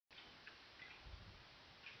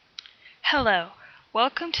Hello,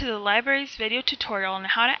 welcome to the library's video tutorial on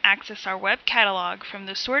how to access our web catalog from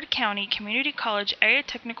the Sword County Community College Area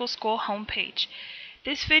Technical School homepage.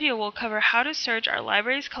 This video will cover how to search our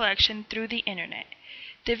library's collection through the internet.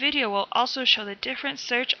 The video will also show the different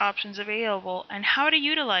search options available and how to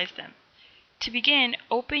utilize them. To begin,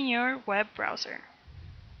 open your web browser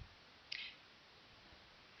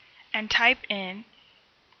and type in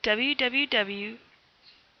www.sccc.edu.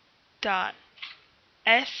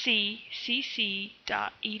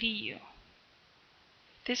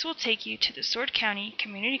 This will take you to the Sword County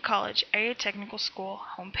Community College Area Technical School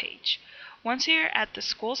homepage. Once you are at the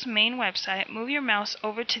school's main website, move your mouse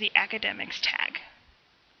over to the Academics tag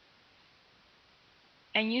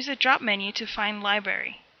and use the drop menu to find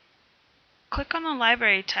Library. Click on the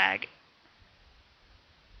Library tag.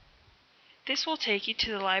 This will take you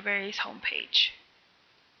to the library's homepage.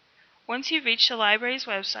 Once you reach the library's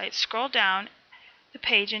website, scroll down the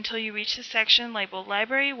page until you reach the section labeled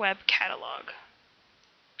Library Web Catalog.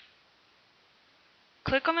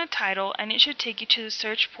 Click on the title and it should take you to the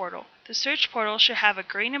search portal. The search portal should have a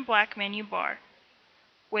green and black menu bar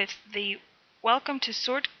with the Welcome to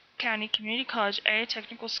Sword County Community College Area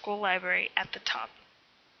Technical School Library at the top.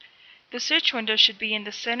 The search window should be in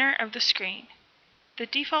the center of the screen. The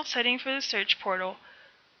default setting for the search portal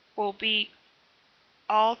will be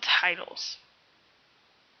all titles.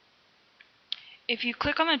 If you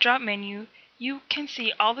click on the drop menu, you can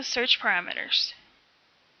see all the search parameters.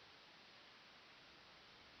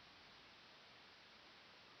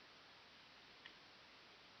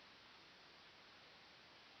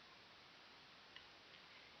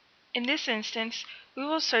 In this instance, we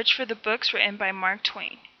will search for the books written by Mark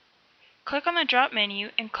Twain. Click on the drop menu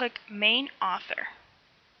and click Main Author.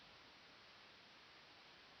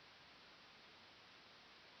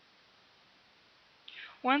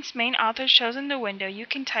 Once Main Author shows in the window, you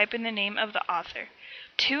can type in the name of the author.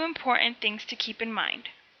 Two important things to keep in mind.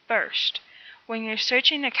 First, when you're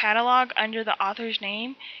searching the catalog under the author's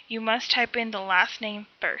name, you must type in the last name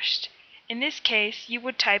first. In this case, you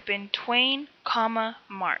would type in Twain,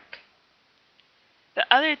 Mark. The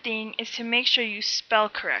other thing is to make sure you spell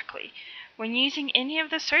correctly when using any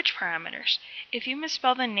of the search parameters. If you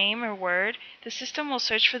misspell the name or word, the system will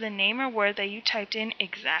search for the name or word that you typed in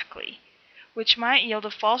exactly, which might yield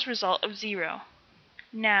a false result of 0.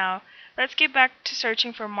 Now, let's get back to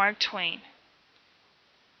searching for Mark Twain.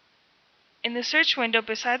 In the search window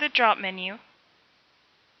beside the drop menu,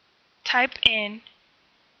 type in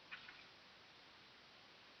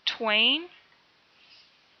Twain,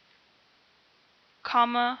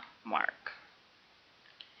 Mark,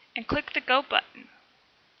 and click the Go button.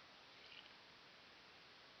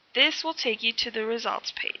 This will take you to the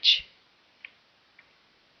results page,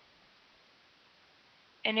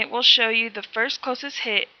 and it will show you the first closest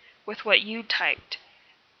hit with what you typed.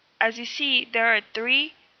 As you see, there are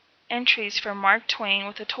 3 entries for Mark Twain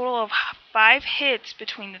with a total of 5 hits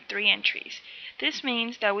between the 3 entries. This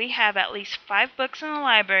means that we have at least 5 books in the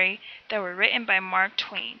library that were written by Mark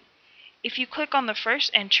Twain. If you click on the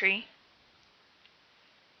first entry,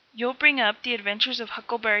 you'll bring up The Adventures of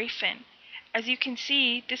Huckleberry Finn. As you can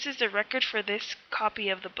see, this is the record for this copy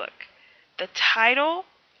of the book. The title,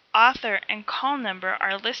 author, and call number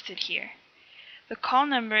are listed here. The call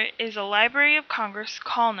number is a Library of Congress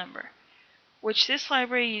call number, which this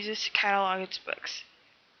library uses to catalog its books.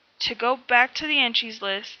 To go back to the entries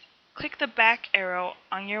list, click the back arrow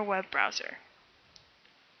on your web browser.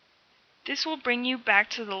 This will bring you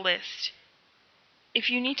back to the list.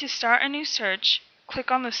 If you need to start a new search,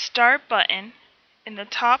 click on the Start button in the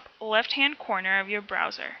top left-hand corner of your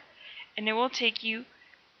browser, and it will take you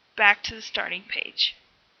back to the starting page.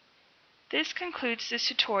 This concludes this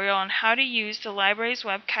tutorial on how to use the library's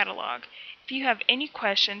web catalog. If you have any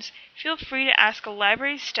questions, feel free to ask a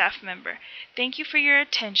library staff member. Thank you for your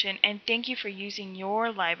attention, and thank you for using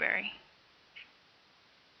your library.